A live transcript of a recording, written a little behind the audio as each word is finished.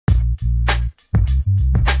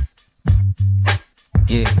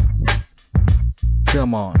Yeah,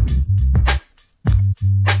 come on.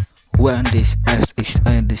 When this ice is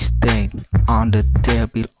understand on the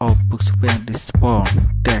table of books when this spawn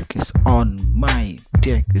deck is on my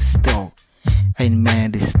deck is store. And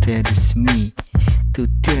man this is me to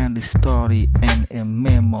tell the story and a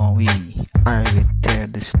memory. I will tell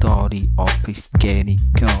the story of his getting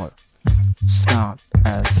God. Smart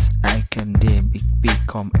as I can then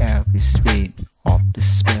become every speed of the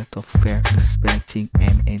spell of fair respecting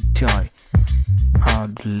and enjoy. All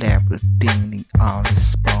the level thinking, all the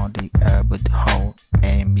spotty urban whole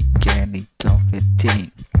and mechanic of the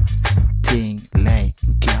thing. Thing like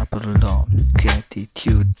capital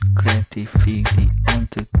gratitude, creativity,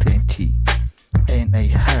 uncertainty, and a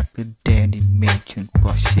happy daily mention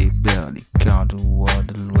possibility count the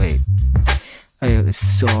world away. I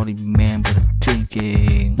so remember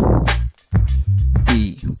thinking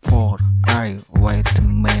before I write the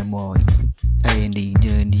memory. I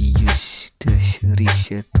nearly used to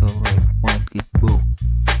research to write one good book.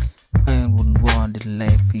 I would want the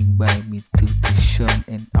laughing by me to the sun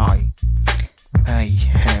and I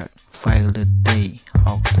had filed a day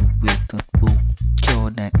how to read the book.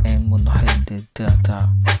 Jordan and would have the data.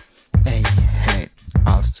 I had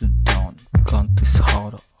also done contest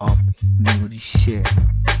hall of new research.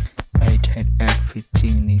 I had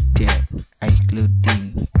everything needed,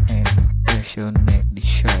 including and passionately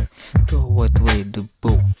share to what way the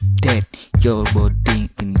book that your body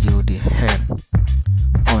in your hand.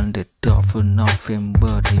 On the 12th of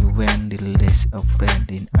November, they went the list of friends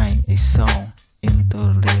in a song into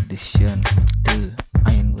edition. The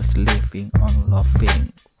I was living on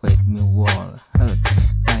laughing with me wall hurt.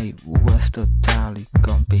 I was totally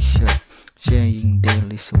compassionate, saying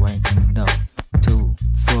daily swinging up to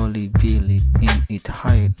fully believe in it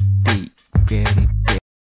high the very day.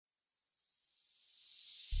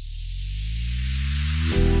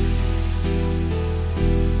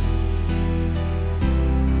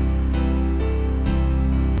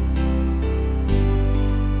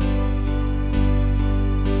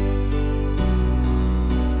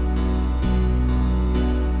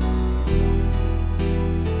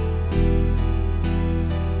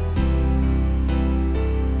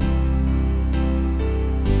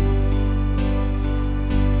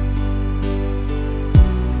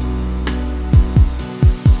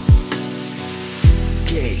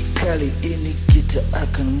 Kali ini kita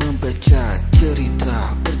akan membaca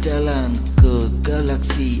cerita perjalanan ke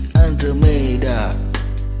galaksi Andromeda.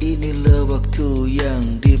 Inilah waktu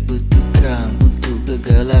yang dibutuhkan untuk ke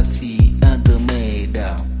galaksi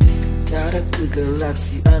Andromeda. Jarak ke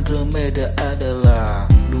galaksi Andromeda adalah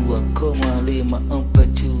 2,54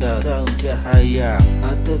 juta tahun cahaya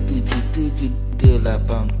atau 778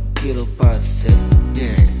 kilo parsec.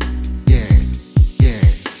 Yeah.